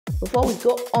Before we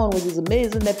go on with this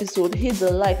amazing episode, hit the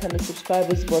like and the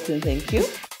subscribers button. Thank you.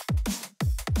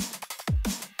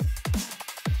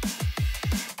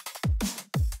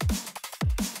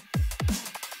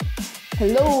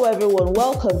 Hello everyone,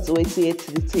 welcome to 88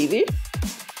 to the TV.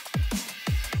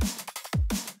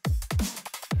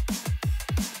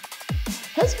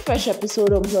 Here's a fresh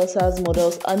episode on plus size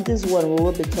models, and this one we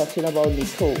will be talking about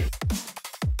Nicole.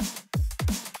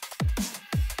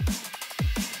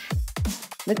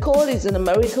 Nicole is an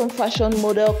American fashion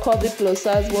model, curvy plus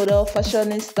size model,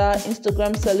 fashionista,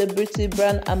 Instagram celebrity,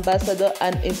 brand ambassador,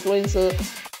 and influencer.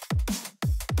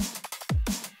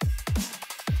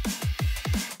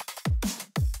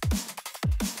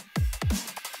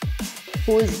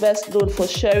 Who is best known for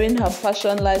sharing her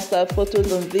fashion lifestyle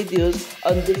photos and videos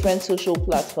on different social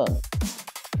platforms.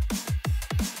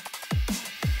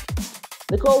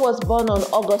 Nicole was born on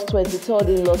August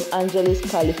 23rd in Los Angeles,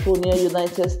 California,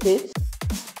 United States.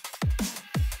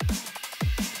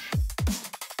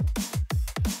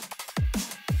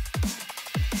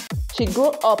 She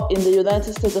grew up in the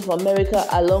United States of America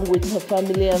along with her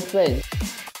family and friends.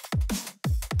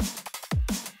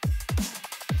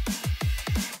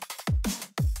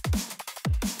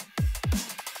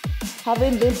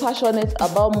 Having been passionate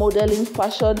about modeling,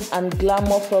 fashion, and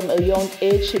glamour from a young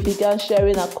age, she began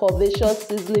sharing her curvaceous,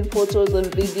 sizzling photos and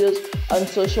videos on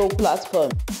social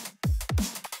platforms.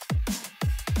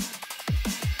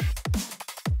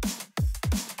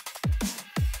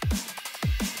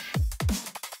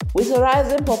 With her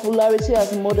rising popularity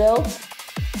as a model,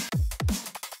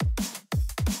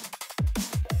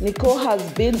 Nicole has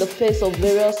been the face of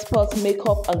various sports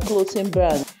makeup and clothing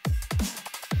brands.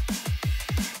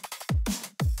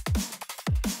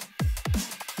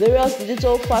 Various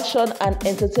digital fashion and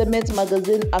entertainment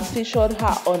magazines have featured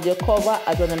her on their cover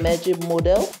as an emerging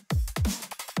model.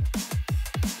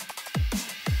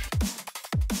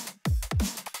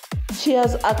 She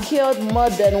has acquired more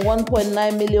than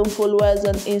 1.9 million followers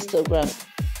on Instagram.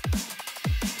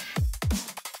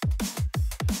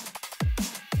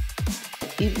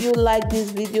 If you like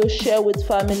this video, share with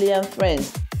family and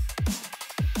friends.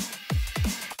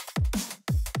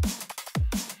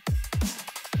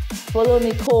 Follow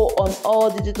Nicole on all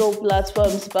digital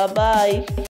platforms. Bye bye.